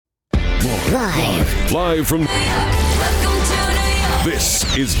Live from...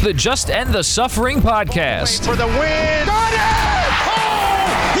 This is the Just End the Suffering podcast. For the win. Got it! Oh!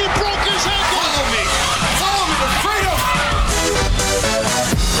 He broke his ankle. Follow me to freedom.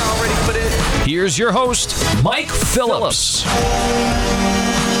 Y'all ready for this? Here's your host, Mike Phillips.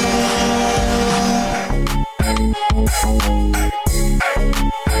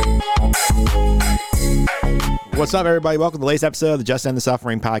 What's up, everybody? Welcome to the latest episode of the Just End the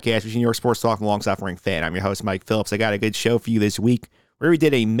Suffering podcast, which is New York sports talk and long-suffering fan. I'm your host, Mike Phillips. I got a good show for you this week, where we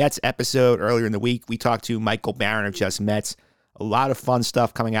did a Mets episode earlier in the week. We talked to Michael Barron of Just Mets. A lot of fun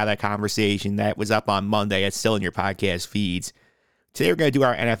stuff coming out of that conversation. That was up on Monday. It's still in your podcast feeds. Today, we're going to do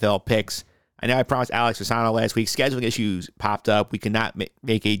our NFL picks. I know I promised Alex Fasano last week. Scheduling issues popped up. We could not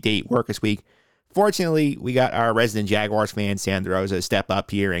make a date work this week. Fortunately, we got our resident Jaguars fan, Sandra Rosa, to step up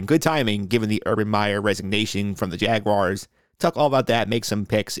here, and good timing given the Urban Meyer resignation from the Jaguars. Talk all about that, make some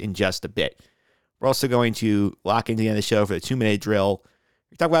picks in just a bit. We're also going to lock into the end of the show for the 2-minute drill.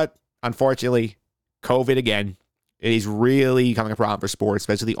 We talk about, unfortunately, COVID again. It is really becoming a problem for sports,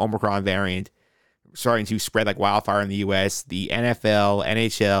 especially the Omicron variant, starting to spread like wildfire in the U.S. The NFL,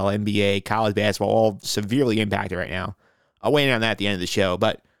 NHL, NBA, college basketball, all severely impacted right now. I'll weigh in on that at the end of the show,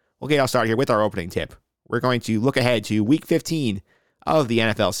 but we'll get all started here with our opening tip. We're going to look ahead to Week 15 of the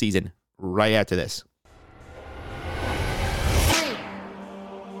NFL season right after this. 3,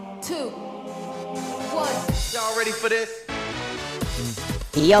 2, 1. Y'all ready for this?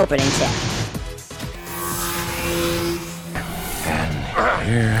 The opening tip. And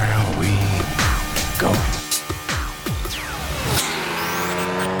here we go.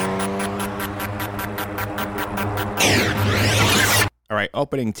 All right,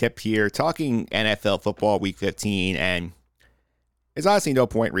 opening tip here. Talking NFL football Week 15, and there's honestly no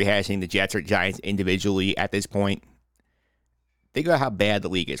point rehashing the Jets or Giants individually at this point. Think about how bad the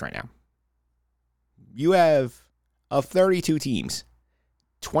league is right now. You have, of 32 teams,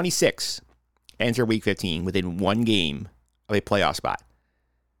 26 enter Week 15 within one game of a playoff spot.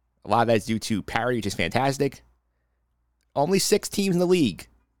 A lot of that is due to parity, which is fantastic. Only 6 teams in the league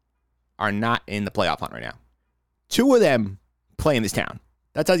are not in the playoff hunt right now. 2 of them play in this town.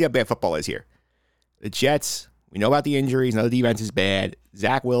 That tells you how bad football is here. The Jets, we know about the injuries. Know the defense is bad.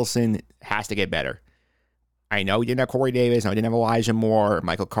 Zach Wilson has to get better. I know we didn't have Corey Davis. I know we didn't have Elijah Moore or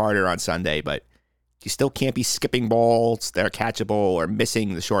Michael Carter on Sunday, but you still can't be skipping balls that are catchable or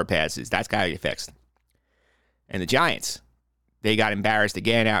missing the short passes. That's got to get fixed. And the Giants, they got embarrassed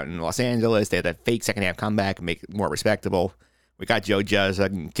again out in Los Angeles. They had that fake second-half comeback and make it more respectable. We got Joe Judge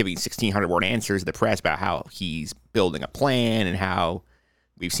giving 1,600-word answers to the press about how he's building a plan and how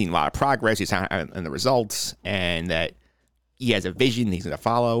we've seen a lot of progress in the results and that he has a vision he's going to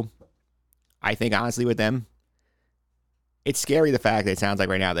follow. I think, honestly, with them, it's scary the fact that it sounds like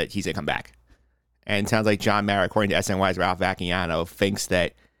right now that he's going to come back. And it sounds like John Mara, according to SNY's Ralph Vacchiano, thinks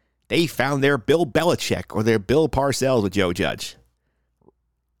that they found their Bill Belichick or their Bill Parcells with Joe Judge.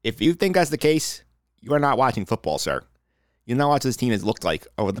 If you think that's the case, you are not watching football, sir. You know what this team has looked like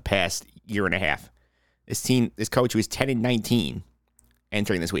over the past year and a half. This coach was 10-19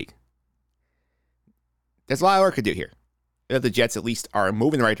 entering this week. There's a lot of work to do here. The Jets at least are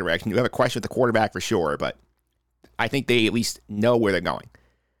moving in the right direction. You have a question with the quarterback for sure, but I think they at least know where they're going.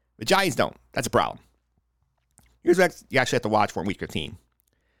 The Giants don't. That's a problem. Here's what you actually have to watch for in Week 15.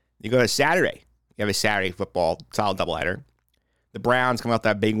 You go to Saturday. You have a Saturday football solid doubleheader. The Browns come out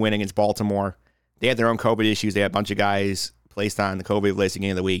that big win against Baltimore. They had their own COVID issues. They had a bunch of guys placed on the COVID list at the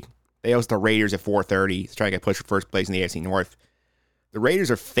end of the week. They host the Raiders at 4:30 to try to get pushed for first place in the AFC North. The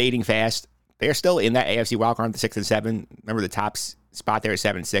Raiders are fading fast. They are still in that AFC wildcard, the 6-7. Remember the top spot there is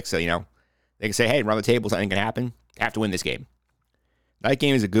 7-6, so, they can say, hey, run the table, something can happen. They have to win this game. That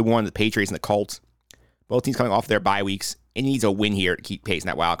game is a good one, the Patriots and the Colts. Both teams coming off their bye weeks. It needs a win here to keep pace in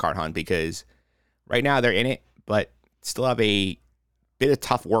that wildcard hunt because right now they're in it, but still have a bit of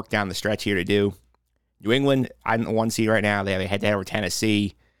tough work down the stretch here to do. New England, on the 1 seed right now. They have a head-to-head over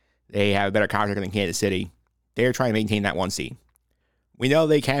Tennessee. They have a better contract than Kansas City. They're trying to maintain that 1 seed. We know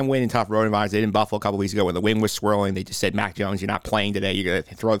they can win in tough road environments. They did in Buffalo a couple weeks ago when the wind was swirling. They just said, Mac Jones, you're not playing today. You're going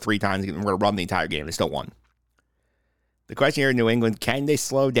to throw 3 times. We're going to run the entire game. They still won. The question here in New England, can they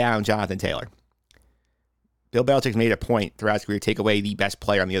slow down Jonathan Taylor? Bill Belichick's made a point throughout his career to take away the best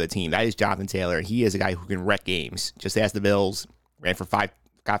player on the other team. That is Jonathan Taylor, and he is a guy who can wreck games. Just ask the Bills. Ran for 5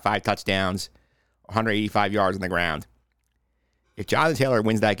 touchdowns, 185 yards on the ground. If Jonathan Taylor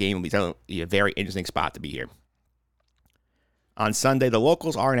wins that game, it'll be a very interesting spot to be here. On Sunday, the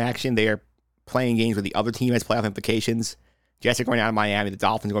locals are in action. They are playing games where the other team has playoff implications. Jets are going out of Miami. The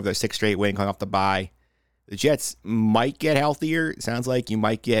Dolphins go over their 6th straight win, coming off the bye. The Jets might get healthier. It sounds like you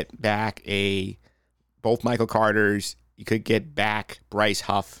might get back both Michael Carters. You could get back Bryce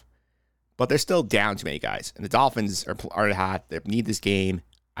Huff. But they're still down too many guys. And the Dolphins are hot. They need this game.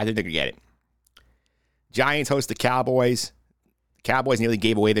 I think they're going to get it. Giants host the Cowboys. The Cowboys nearly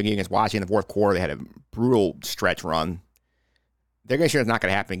gave away their game against Washington in the fourth quarter. They had a brutal stretch run. They're going to sure it's not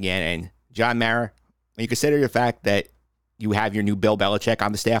going to happen again. And John Mara, when you consider the fact that you have your new Bill Belichick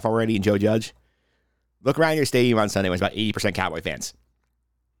on the staff already and Joe Judge, look around your stadium on Sunday when it's about 80% Cowboy fans.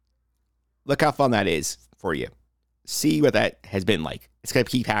 Look how fun that is for you. See what that has been like. It's going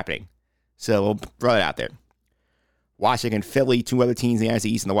to keep happening. So we'll throw it out there. Washington, Philly, two other teams in the NFC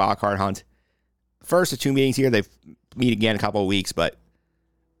East in the wild card hunt. First of two meetings here. They meet again in a couple of weeks, but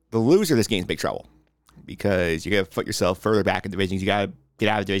the loser of this game is big trouble because you got to put yourself further back in divisions. You got to get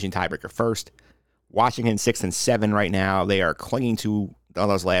out of the division tiebreaker first. Washington 6-7 right now. They are clinging to all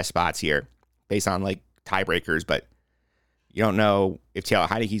those last spots here based on like tiebreakers, but you don't know if Taylor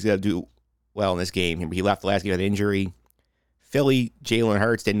Heineke's going to do well in this game. He left the last game with an injury. Philly, Jalen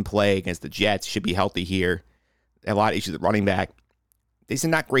Hurts didn't play against the Jets. Should be healthy here. They have a lot of issues with running back. These are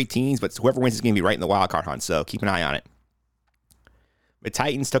not great teams, but whoever wins is going to be right in the wild card hunt, so keep an eye on it. The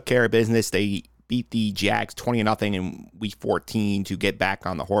Titans took care of business. They beat the Jags 20-0 in Week 14 to get back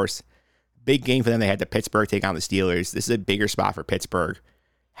on the horse. Big game for them. They had to Pittsburgh take on the Steelers. This is a bigger spot for Pittsburgh.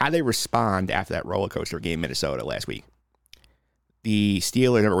 How do they respond after that roller coaster game in Minnesota last week? The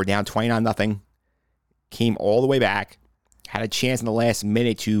Steelers were down 29-0, came all the way back, had a chance in the last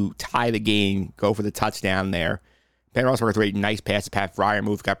minute to tie the game, go for the touchdown there. Ben Roethlisberger threw a nice pass to Pat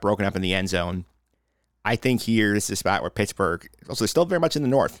Freiermuth, got broken up in the end zone. I think here, this is a spot where Pittsburgh, also still very much in the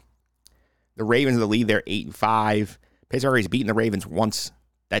north. The Ravens are the lead there, 8-5. Pittsburgh has beaten the Ravens once.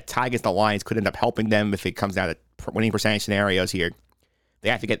 That tie against the Lions could end up helping them if it comes down to winning percentage scenarios here. They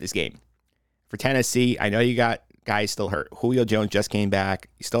have to get this game. For Tennessee, I know you got guys still hurt. Julio Jones just came back.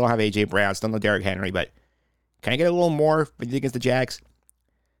 You still don't have A.J. Brown, still no Derrick Henry, but can I get a little more against the Jags?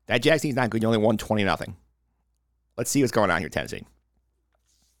 That Jags team's not good. You only won 20-0. Let's see what's going on here, Tennessee.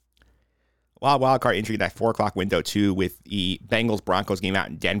 A lot of wildcard intrigue in that 4 o'clock window, too, with the Bengals-Broncos game out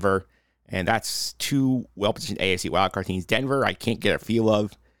in Denver. And that's two well-positioned AFC wildcard teams. Denver, I can't get a feel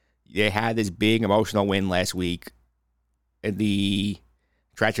of. They had this big emotional win last week. And the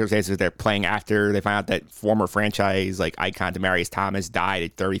tragic circumstances they're playing after they find out that former franchise like icon Demaryius Thomas died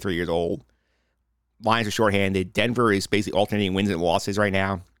at 33 years old. Lions are shorthanded. Denver is basically alternating wins and losses right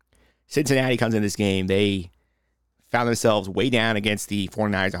now. Cincinnati comes in this game. They found themselves way down against the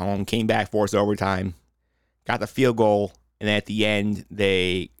 49ers at home, came back, forced overtime, got the field goal, and then at the end,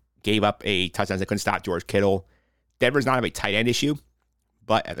 they gave up a touchdown. They couldn't stop George Kittle. Denver's not a tight end issue,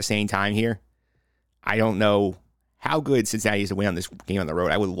 but at the same time here, I don't know how good Cincinnati is to win on this game on the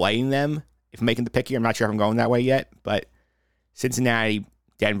road. I would lighten them if I'm making the pick here. I'm not sure if I'm going that way yet, but Cincinnati,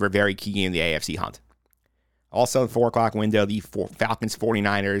 Denver, very key game in the AFC hunt. Also, 4 o'clock window, the Falcons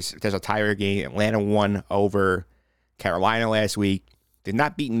 49ers. There's a tighter game. Atlanta won over Carolina last week. They're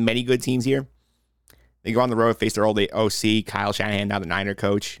not beating many good teams here. They go on the road, face their old OC, Kyle Shanahan, now the Niner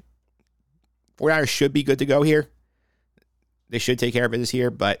coach. 49ers should be good to go here. They should take care of business here,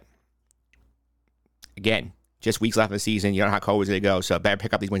 but again, just weeks left in the season. You don't know how cold it's going to go, so better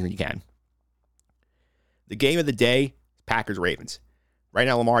pick up these wins when you can. The game of the day, Packers-Ravens. Right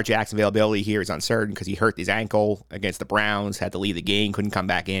now, Lamar Jackson's availability here is uncertain because he hurt his ankle against the Browns, had to leave the game, couldn't come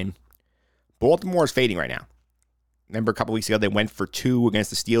back in. Baltimore is fading right now. Remember a couple weeks ago, they went for 2 against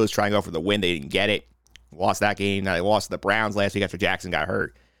the Steelers, trying to go for the win. They didn't get it. Lost that game. Now they lost to the Browns last week after Jackson got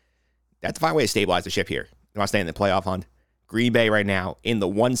hurt. That's a fine way to stabilize the ship here. They want to stay in the playoff hunt. Green Bay right now in the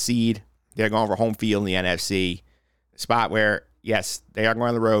 1 seed. They're going for home field in the NFC. A spot where, yes, they are going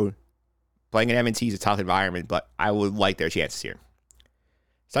on the road. Playing in M&T is a tough environment, but I would like their chances here.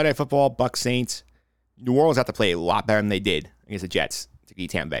 Sunday Night Football, Bucs Saints. New Orleans have to play a lot better than they did against the Jets to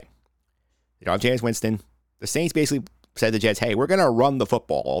beat Tampa Bay. They don't have Jameis Winston. The Saints basically said to the Jets, hey, we're going to run the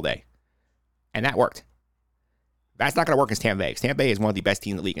football all day. And that worked. That's not going to work against Tampa Bay. Tampa Bay is one of the best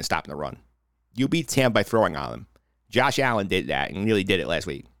teams in the league in stopping the run. You beat Tampa by throwing on them. Josh Allen did that and really did it last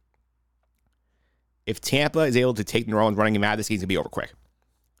week. If Tampa is able to take New Orleans running him out, this game's going to be over quick.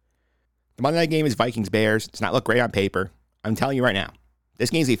 The Monday night game is Vikings-Bears. It's not look great on paper. I'm telling you right now. This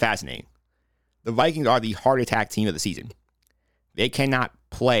game's going to be fascinating. The Vikings are the heart attack team of the season. They cannot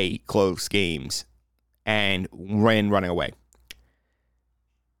play close games and win running away.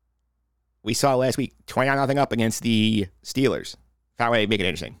 We saw last week 29-0 up against the Steelers. Found a way to make it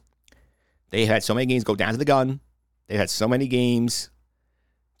interesting. They've had so many games go down to the gun. They've had so many games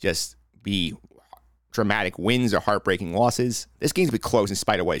just be dramatic wins or heartbreaking losses. This game's going to be close in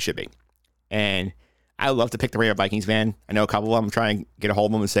spite of what it should be. And I would love to pick the Raider Vikings fan. I know a couple of them. Trying to get a hold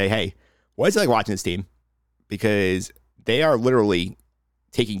of them and say, hey, what is it like watching this team? Because they are literally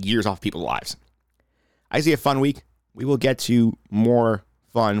taking years off people's lives. I see a fun week. We will get to more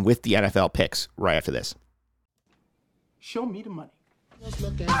fun with the NFL picks right after this. Show me the money.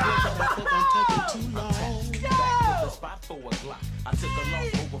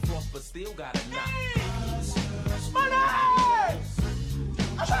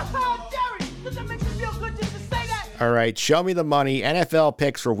 All right, show me the money. NFL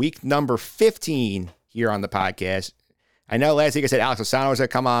picks for week number 15 here on the podcast. I know last week I said Alex Osano was going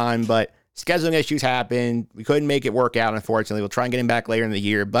to come on, but scheduling issues happened. We couldn't make it work out, unfortunately. We'll try and get him back later in the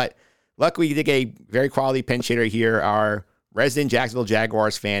year. But luckily, we did get a very quality pinch hitter here. Our resident Jacksonville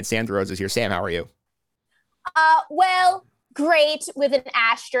Jaguars fan, Sam DeRose, is here. Sam, how are you? Well, great with an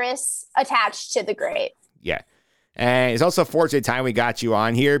asterisk attached to the great. Yeah. And it's also fortunate time we got you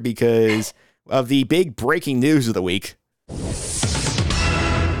on here because of the big breaking news of the week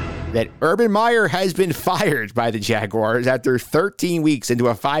that Urban Meyer has been fired by the Jaguars after 13 weeks into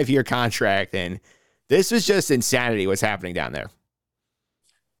a 5-year contract. And this was just insanity what's happening down there.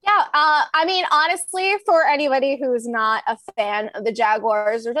 Yeah, I mean, honestly, for anybody who's not a fan of the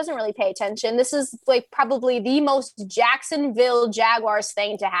Jaguars or doesn't really pay attention, this is like probably the most Jacksonville Jaguars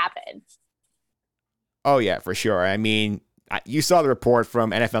thing to happen. Oh, yeah, for sure. I mean, you saw the report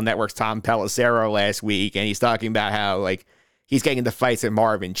from NFL Network's Tom Pelissero last week, and he's talking about how, like, he's getting into fights with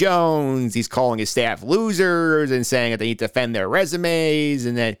Marvin Jones. He's calling his staff losers and saying that they need to defend their resumes,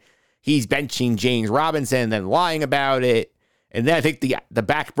 and that he's benching James Robinson and then lying about it. And then I think the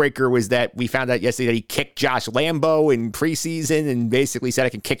backbreaker was that we found out yesterday that he kicked Josh Lambo in preseason and basically said, I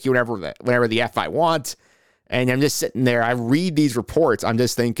can kick you whenever the F I want. And I'm just sitting there. I read these reports. I'm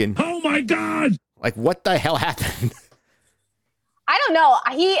just thinking, oh, my God. Like, what the hell happened? I don't know.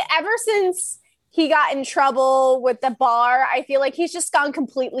 Ever since he got in trouble with the bar, I feel like he's just gone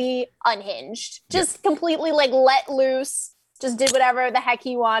completely unhinged. Just completely, like, let loose. Just did whatever the heck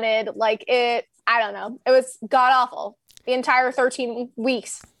he wanted. Like, I don't know. It was god-awful. The entire 13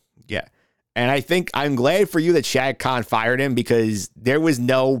 weeks. Yeah. And I think I'm glad for you that Shad Khan fired him because there was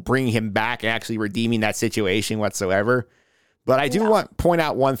no bringing him back and actually redeeming that situation whatsoever. But I do want to point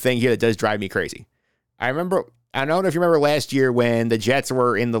out one thing here that does drive me crazy. I don't know if you remember last year when the Jets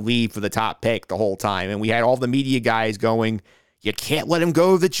were in the lead for the top pick the whole time. And we had all the media guys going, you can't let him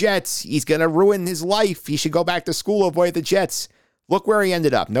go to the Jets. He's going to ruin his life. He should go back to school, avoid the Jets. Look where he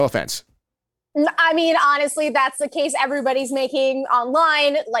ended up. No offense. I mean, honestly, that's the case everybody's making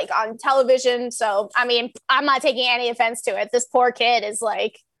online, like on television. So, I mean, I'm not taking any offense to it. This poor kid is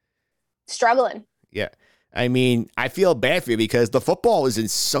like struggling. Yeah. I mean, I feel bad for you because the football isn't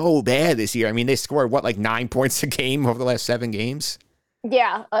so bad this year. I mean, they scored, like 9 points a game over the last 7 games?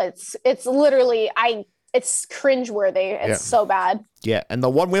 Yeah, it's literally, it's cringeworthy. It's so bad. Yeah, and the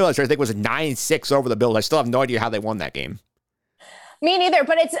one win, I think, was a 9-6 over the Bills. I still have no idea how they won that game. Me neither,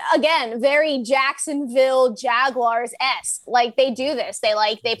 but it's, again, very Jacksonville Jaguars-esque. Like, they do this. They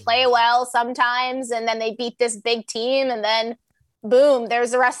play well sometimes, and then they beat this big team, and then, boom,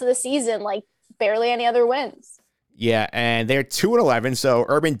 there's the rest of the season, like, barely any other wins. Yeah, and they're 2-11, so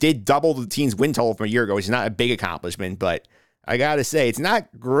Urban did double the team's win total from a year ago, which is not a big accomplishment, but I got to say, it's not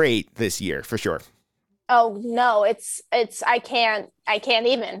great this year, for sure. Oh, no, I can't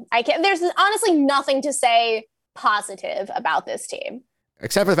even. There's honestly nothing to say positive about this team,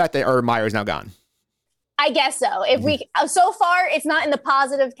 except for the fact that Urban Meyer is now gone. I guess so. So far it's not in the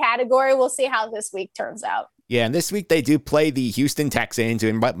positive category. We'll see how this week turns out. Yeah, and this week they do play the Houston Texans,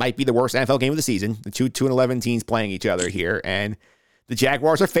 and what might be the worst NFL game of the season. The 2-11 teams playing each other here, and the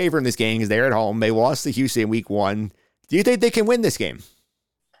Jaguars are favoring this game because they're at home. They lost to Houston week 1. Do you think they can win this game?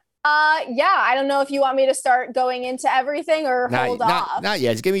 Yeah, I don't know if you want me to start going into everything or hold off. Not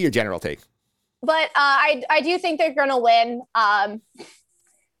yet. Just give me your general take. But I do think they're going to win. I'll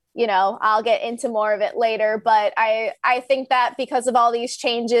get into more of it later. But I think that because of all these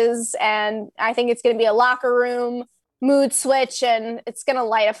changes, and I think it's going to be a locker room mood switch, and it's going to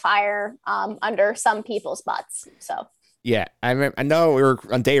light a fire under some people's butts. So. Yeah, I know we were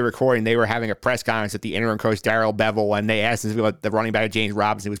on day of recording. They were having a press conference at the interim coach, Darrell Bevel, and they asked him about the running back, James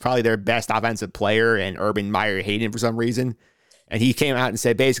Robinson. He was probably their best offensive player, and Urban Meyer hated him for some reason. And he came out and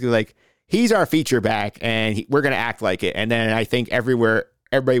said basically, like, he's our feature back, and we're going to act like it. And then I think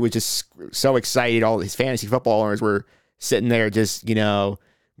everybody was just so excited. All his fantasy football owners were sitting there just,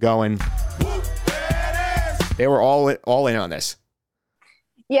 going. They were all in on this.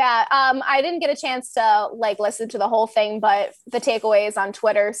 Yeah, I didn't get a chance to listen to the whole thing, but the takeaways on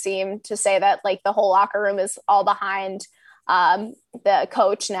Twitter seem to say that the whole locker room is all behind the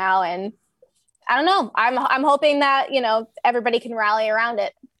coach now, and I don't know. I'm hoping that, everybody can rally around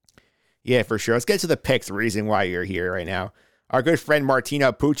it. Yeah, for sure. Let's get to the picks, the reason why you're here right now. Our good friend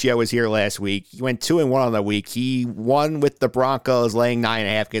Martino Puccio was here last week. He went 2-1 on the week. He won with the Broncos laying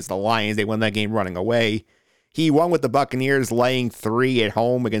 9.5 against the Lions. They won that game running away. He won with the Buccaneers laying 3 at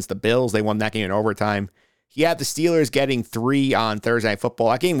home against the Bills. They won that game in overtime. He had the Steelers getting 3 on Thursday Night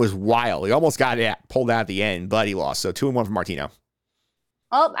Football. That game was wild. He almost got it pulled out at the end, but he lost. So 2-1 for Martino.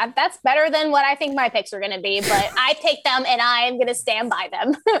 Well, that's better than what I think my picks are going to be, but I picked them and I am going to stand by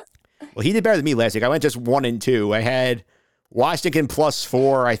them. Well, he did better than me last week. I went just 1-2. I had Washington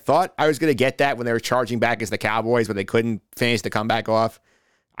 +4. I thought I was going to get that when they were charging back against the Cowboys, but they couldn't finish the comeback off.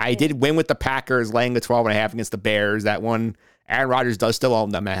 I did win with the Packers, laying the 12.5 against the Bears. That one, Aaron Rodgers does still own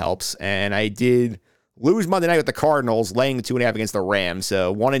them. That helps. And I did lose Monday night with the Cardinals, laying the 2.5 against the Rams.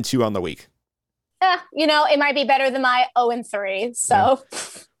 So 1-2 on the week. It might be better than my 0-3. So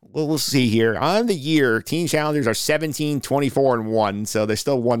well, we'll see here. On the year, team challengers are 17, 24-1. So there's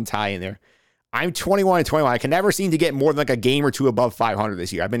still one tie in there. I'm 21-21. I can never seem to get more than like a game or two above 500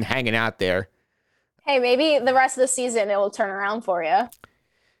 this year. I've been hanging out there. Hey, maybe the rest of the season it will turn around for you.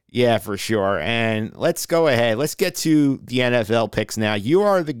 Yeah, for sure. And let's go ahead. Let's get to the NFL picks now. You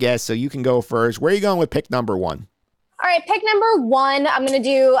are the guest, so you can go first. Where are you going with pick number 1? All right, pick number 1, I'm going to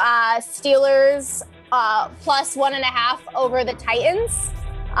do Steelers plus 1.5 over the Titans.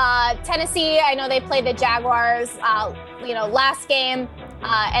 Tennessee, I know they played the Jaguars, last game,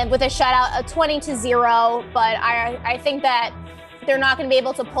 and with a shutout, a 20-0. But I think that they're not going to be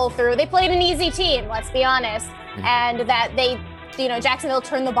able to pull through. They played an easy team, let's be honest, and that they, Jacksonville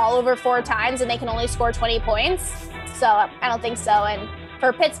turned the ball over 4 times and they can only score 20 points. So I don't think so. And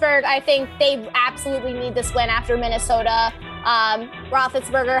for Pittsburgh, I think they absolutely need this win after Minnesota.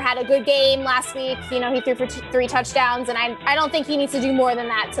 Roethlisberger had a good game last week. He threw for 3 touchdowns, and I don't think he needs to do more than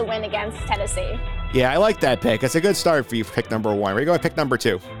that to win against Tennessee. Yeah, I like that pick. It's a good start for you for pick number 1. Where are you going with pick number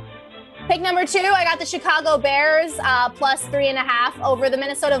 2? Pick number 2, I got the Chicago Bears plus 3.5 over the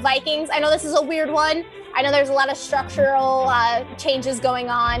Minnesota Vikings. I know this is a weird one. I know there's a lot of structural changes going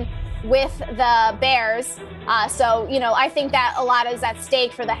on with the Bears. I think that a lot is at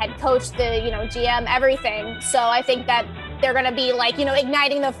stake for the head coach, the, GM, everything. So I think that they're going to be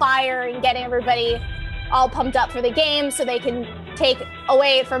igniting the fire and getting everybody all pumped up for the game so they can take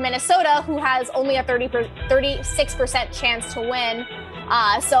away from Minnesota, who has only a 36% chance to win.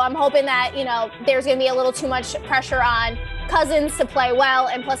 So I'm hoping that, there's going to be a little too much pressure on Cousins to play well.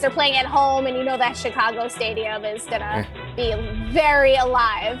 And plus they're playing at home, and that Chicago stadium is going to be very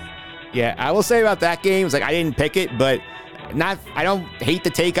alive. Yeah, I will say about that game, it's I didn't pick it, but I don't hate the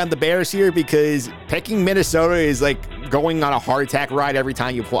take on the Bears here, because picking Minnesota is going on a heart attack ride every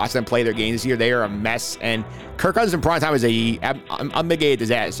time you watch them play their games this year. They are a mess, and Kirk Cousins in primetime is a unmitigated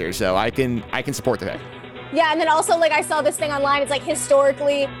disaster, so I can support the pick. Yeah, and then also, I saw this thing online. It's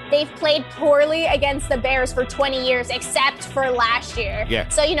historically, they've played poorly against the Bears for 20 years, except for last year. Yeah.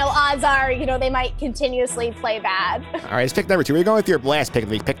 So, odds are, they might continuously play bad. All right, it's pick number 2. We're going with your last pick of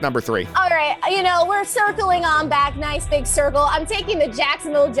the week, pick number 3. All right, we're circling on back. Nice big circle. I'm taking the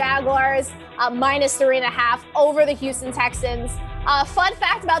Jacksonville Jaguars minus 3.5 over the Houston Texans. Fun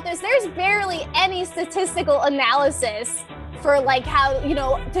fact about this, there's barely any statistical analysis for how,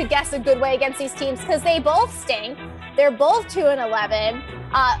 to guess a good way against these teams, because they both stink. They're both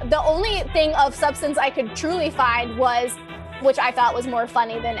 2-11. The only thing of substance I could truly find was, which I thought was more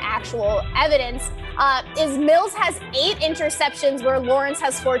funny than actual evidence, is Mills has 8 interceptions where Lawrence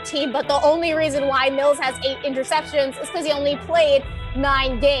has 14, but the only reason why Mills has 8 interceptions is because he only played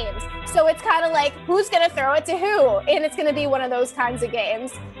 9 games. So it's kind of who's going to throw it to who? And it's going to be one of those kinds of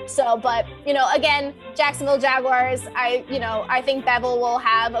games. So, but, again, Jacksonville Jaguars, I think Bevel will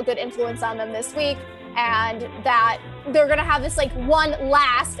have a good influence on them this week, and that they're going to have this one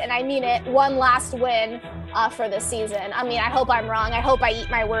last, and I mean it, one last win for this season. I mean, I hope I'm wrong. I hope I eat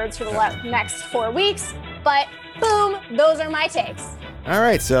my words for the next 4 weeks, but boom, those are my takes. All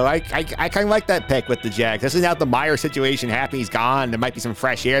right, so I kind of like that pick with the Jags. This is now the Meyer situation happening. He's gone. There might be some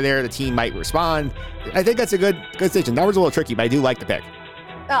fresh air there. The team might respond. I think that's a good decision. Numbers a little tricky, but I do like the pick.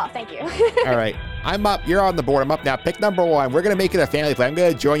 Oh, thank you. All right, I'm up. You're on the board. I'm up now. Pick number 1. We're going to make it a family play. I'm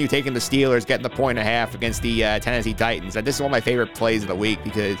going to join you taking the Steelers, getting the 1.5 against the Tennessee Titans. And this is one of my favorite plays of the week,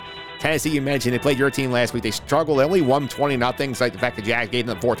 because Tennessee, you mentioned, they played your team last week. They struggled. They only won 20-0, despite the fact the Jags gave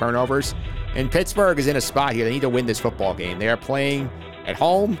them 4 turnovers. And Pittsburgh is in a spot here. They need to win this football game. They are playing at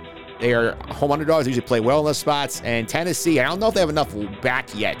home. They are home underdogs. They usually play well in those spots. And Tennessee, I don't know if they have enough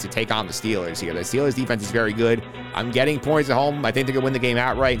back yet to take on the Steelers here. The Steelers defense is very good. I'm getting points at home. I think they could win the game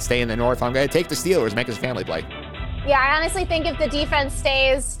outright and stay in the North. I'm going to take the Steelers, make this family play. Yeah, I honestly think if the defense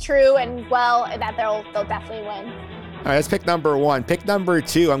stays true and well, that they'll definitely win. All right, that's pick number 1. Pick number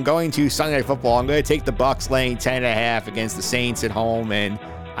 2, I'm going to Sunday Night Football. I'm going to take the Bucs laying 10.5 against the Saints at home. And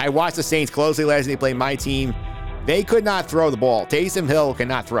I watched the Saints closely last night play my team. They could not throw the ball. Taysom Hill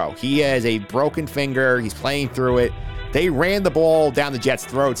cannot throw. He has a broken finger. He's playing through it. They ran the ball down the Jets'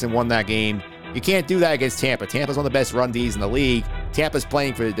 throats and won that game. You can't do that against Tampa. Tampa's one of the best run Ds in the league. Tampa's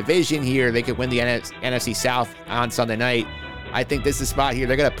playing for the division here. They could win the NFC South on Sunday night. I think this is a spot here.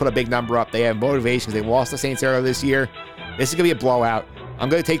 They're going to put a big number up. They have motivation because they lost the Saints earlier this year. This is going to be a blowout. I'm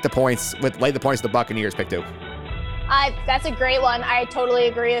going to take the points, lay the points to the Buccaneers, pick 2. That's a great one. I totally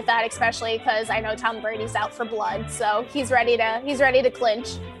agree with that, especially because I know Tom Brady's out for blood, so he's ready to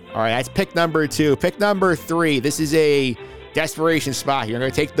clinch. All right, that's pick number 2. Pick number 3. This is a desperation spot here. I'm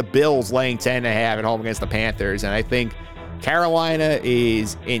going to take the Bills laying 10.5 at home against the Panthers, and I think Carolina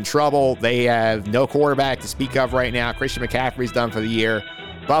is in trouble. They have no quarterback to speak of right now. Christian McCaffrey's done for the year.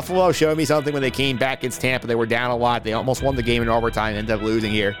 Buffalo showed me something when they came back against Tampa. They were down a lot. They almost won the game in overtime, ended up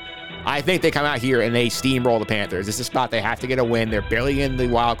losing here. I think they come out here and they steamroll the Panthers. This is a spot they have to get a win. They're barely in the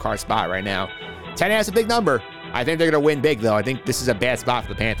wild card spot right now. 10.5 is a big number. I think they're going to win big, though. I think this is a bad spot for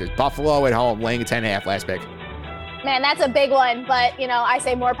the Panthers. Buffalo at home, laying a 10.5 last pick. Man, that's a big one, but, I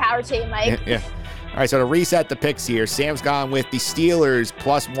say more power to you, Mike. Yeah. All right, so to reset the picks here, Sam's gone with the Steelers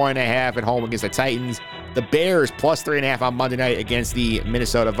plus 1.5 at home against the Titans. The Bears plus 3.5 on Monday night against the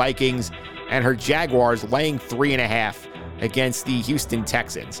Minnesota Vikings. And her Jaguars laying 3.5 against the Houston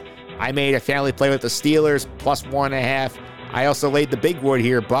Texans. I made a family play with the Steelers plus 1.5. I also laid the big wood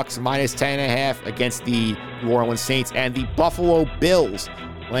here, Bucks minus 10.5 against the New Orleans Saints, and the Buffalo Bills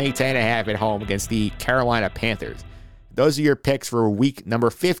laying 10.5 at home against the Carolina Panthers. Those are your picks for week number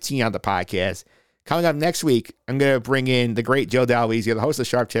 15 on the podcast. Coming up next week, I'm going to bring in the great Joe Dalvizio, the host of the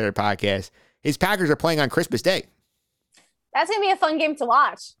Sharp Cheddar podcast. His Packers are playing on Christmas Day. That's going to be a fun game to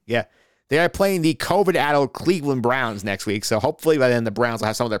watch. Yeah. They are playing the COVID-addled Cleveland Browns next week, so hopefully by then the Browns will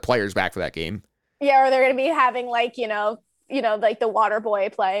have some of their players back for that game. Yeah, or they're going to be having like the water boy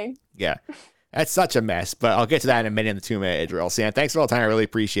playing. Yeah, that's such a mess, but I'll get to that in a minute in the 2-minute drill. Sam, thanks for all the time. I really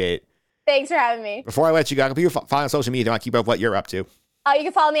appreciate it. Thanks for having me. Before I let you go, I'll follow on social media. I want to keep up what you're up to. You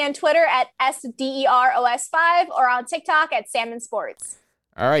can follow me on Twitter at SDEROS5 or on TikTok at Salmon Sports.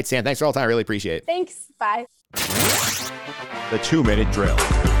 All right, Sam, thanks for all the time. I really appreciate it. Thanks. Bye. The 2-minute drill.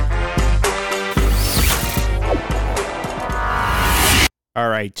 All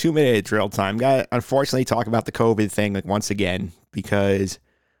right, 2-minute drill time. Got to unfortunately talk about the COVID thing once again because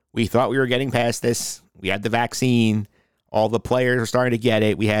we thought we were getting past this. We had the vaccine. All the players were starting to get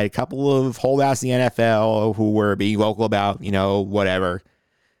it. We had a couple of holdouts in the NFL who were being vocal about, whatever.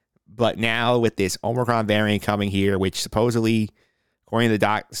 But now with this Omicron variant coming here, which supposedly, according to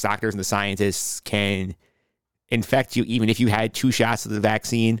the doctors and the scientists, can infect you even if you had 2 shots of the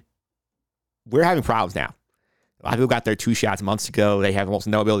vaccine, we're having problems now. A lot of people got their 2 shots months ago. They have almost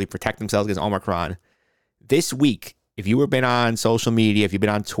no ability to protect themselves against Omicron. This week, if you have been on social media, if you've been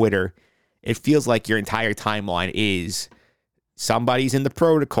on Twitter, it feels like your entire timeline is somebody's in the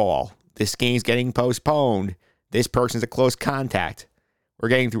protocol. This game's getting postponed. This person's a close contact. We're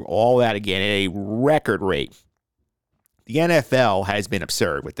getting through all that again at a record rate. The NFL has been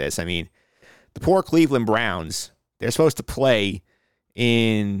absurd with this. I mean, the poor Cleveland Browns, they're supposed to play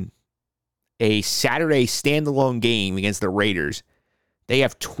in a Saturday standalone game against the Raiders. They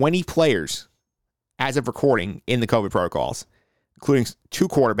have 20 players as of recording in the COVID protocols, including 2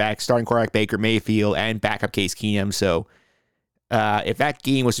 quarterbacks, starting quarterback Baker Mayfield and backup Case Keenum. So if that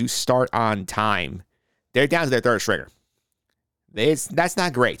game was to start on time, they're down to their 3rd stringer. That's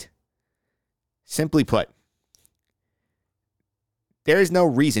not great. Simply put, there is no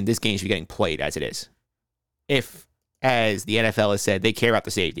reason this game should be getting played as it is. If, as the NFL has said, they care about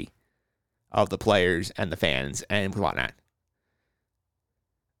the safety of the players and the fans and whatnot.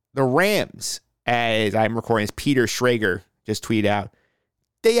 The Rams, as I'm recording, as Peter Schrager just tweeted out,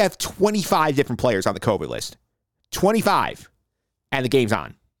 they have 25 different players on the COVID list. 25. And the game's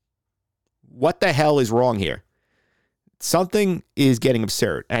on. What the hell is wrong here? Something is getting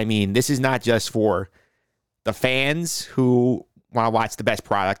absurd. I mean, this is not just for the fans who want to watch the best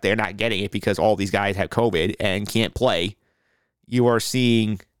product. They're not getting it because all these guys have COVID and can't play. You are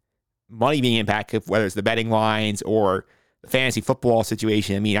seeing money being impacted, whether it's the betting lines or the fantasy football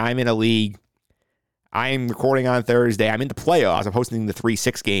situation. I mean, I'm in a league. I'm recording on Thursday. I'm in the playoffs. I'm hosting the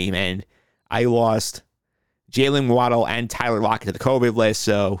 3-6 game, and I lost Jalen Waddle and Tyler Lockett to the COVID list,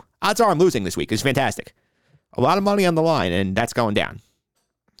 so odds are I'm losing this week. It's fantastic. A lot of money on the line, and that's going down.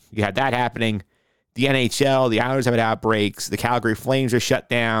 You had that happening. The NHL, the Islanders have an outbreak. The Calgary Flames are shut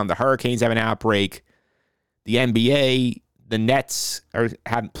down. The Hurricanes have an outbreak. The NBA, the Nets are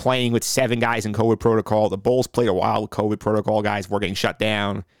playing with 7 guys in COVID protocol. The Bulls played a while with COVID protocol. Guys were getting shut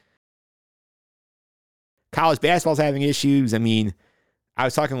down. College basketball's having issues. I mean, I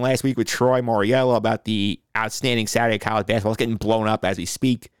was talking last week with Troy Moriello about the outstanding Saturday college basketball. It's getting blown up as we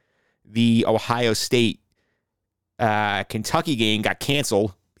speak. The Ohio State Kentucky game got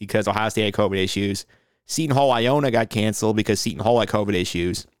canceled because Ohio State had COVID issues. Seton Hall Iona got canceled because Seton Hall had COVID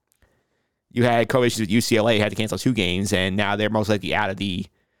issues. You had COVID issues with UCLA, had to cancel 2 games, and now they're most likely out of the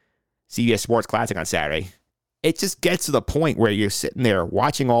CBS Sports Classic on Saturday. It just gets to the point where you're sitting there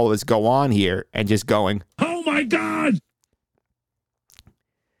watching all of this go on here and just going, oh my God!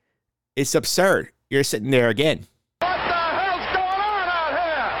 It's absurd. You're sitting there again. What the hell's going on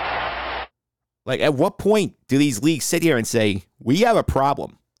out here? Like, at what point do these leagues sit here and say, we have a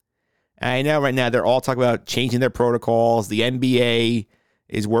problem? And I know right now they're all talking about changing their protocols. The NBA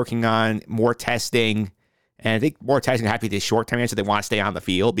is working on more testing. And I think more testing happy to short-term answer. They want to stay on the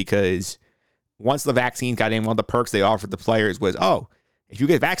field because once the vaccine got in, one of the perks they offered the players was, oh, if you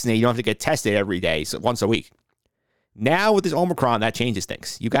get vaccinated, you don't have to get tested every day, so once a week. Now with this Omicron, that changes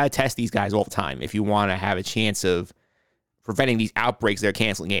things. You got to test these guys all the time if you want to have a chance of preventing these outbreaks that are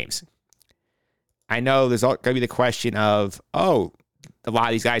canceling games. I know there's going to be the question of, oh, a lot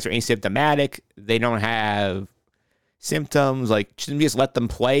of these guys are asymptomatic. They don't have symptoms. Like, shouldn't we just let them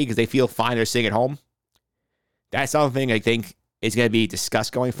play because they feel fine, they're sitting at home? That's something I think is going to be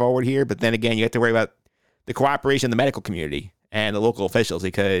discussed going forward here. But then again, you have to worry about the cooperation of the medical community and the local officials,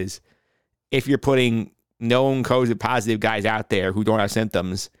 because if you're putting known COVID positive guys out there who don't have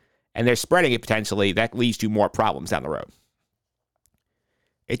symptoms and they're spreading it potentially, that leads to more problems down the road.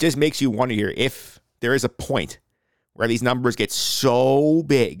 It just makes you wonder here if there is a point where these numbers get so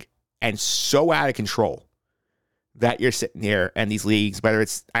big and so out of control that you're sitting here and these leagues, whether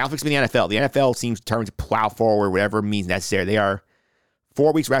it's, I don't think it's been the NFL. The NFL seems determined to plow forward whatever means necessary. They are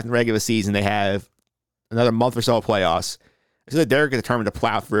 4 weeks left in the regular season. They have another month or so of playoffs. So they're determined to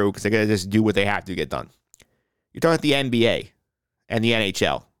plow through because they're going to just do what they have to get done. You're talking about the NBA and the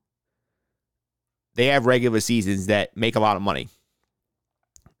NHL. They have regular seasons that make a lot of money.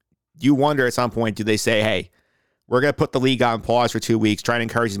 You wonder at some point, do they say, hey, we're going to put the league on pause for 2 weeks, try to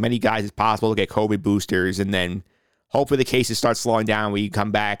encourage as many guys as possible to get COVID boosters, and then hopefully the cases start slowing down, we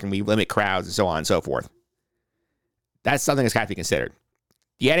come back and we limit crowds and so on and so forth. That's something that's got to be considered.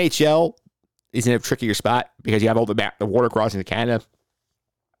 The NHL is in a trickier spot because you have all the water crossing to Canada.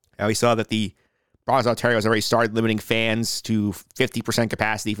 And we saw that the province of Ontario has already started limiting fans to 50%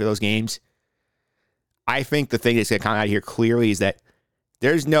 capacity for those games. I think the thing that's going to come out here clearly is that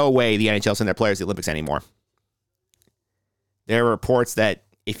there's no way the NHL send their players to the Olympics anymore. There are reports that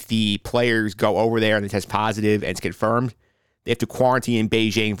if the players go over there and they test positive and it's confirmed, they have to quarantine in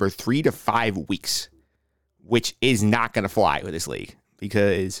Beijing for 3 to 5 weeks, which is not going to fly with this league.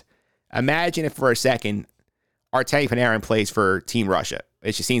 Because imagine if for a second Artemi Panarin plays for Team Russia.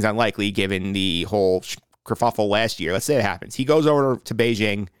 It just seems unlikely given the whole kerfuffle last year. Let's say it happens. He goes over to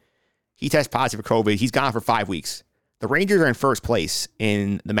Beijing. He tests positive for COVID. He's gone for 5 weeks. The Rangers are in first place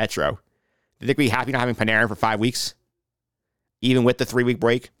in the Metro. Do you think we'd be happy not having Panarin for 5 weeks? Even with the 3-week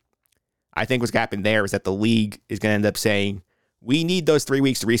break? I think what's happened there is that the league is going to end up saying, we need those 3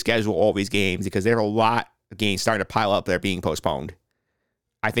 weeks to reschedule all these games because there are a lot of games starting to pile up that are being postponed.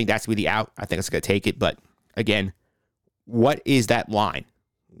 I think that's going to be the out. I think it's going to take it. But again, what is that line?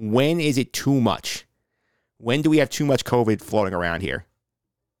 When is it too much? When do we have too much COVID floating around here?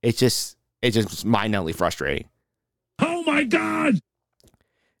 It's just mind-numbingly frustrating. Oh my God! And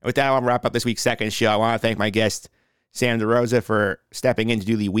with that, I want to wrap up this week's second show. I want to thank my guest, Sam DeRosa, for stepping in to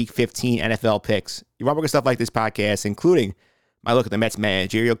do the Week 15 NFL picks. You want to look at stuff like this podcast, including my look at the Mets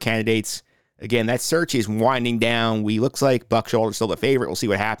managerial candidates. Again, that search is winding down. Looks like Buck Shoulders still the favorite. We'll see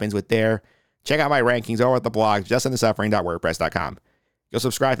what happens with there. Check out my rankings over at the blog, justinthesuffering.wordpress.com. You'll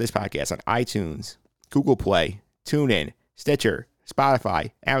subscribe to this podcast on iTunes, Google Play, TuneIn, Stitcher,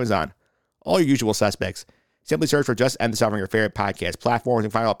 Spotify, Amazon, all your usual suspects. Simply search for Just End the Suffering, your favorite podcast platforms,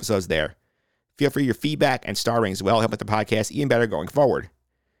 and find all episodes there. Feel free your feedback and star ratings as well help make the podcast even better going forward.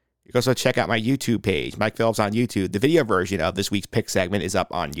 You can also check out my YouTube page, Mike Phillips on YouTube. The video version of this week's pick segment is up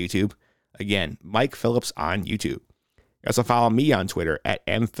on YouTube. Again, Mike Phillips on YouTube. You also follow me on Twitter at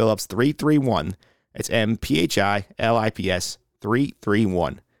mphillips331. It's MPHILIPS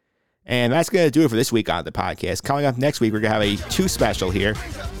 331. And that's going to do it for this week on the podcast. Coming up next week, we're going to have a 2 special here.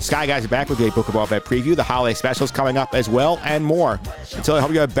 Sky Guys are back with a Book of Boba Fett preview. The holiday specials coming up as well, and more. Until I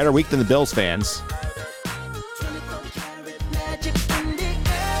hope you have a better week than the Bills fans.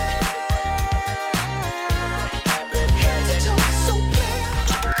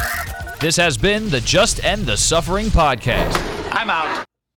 This has been the Just End the Suffering podcast. I'm out.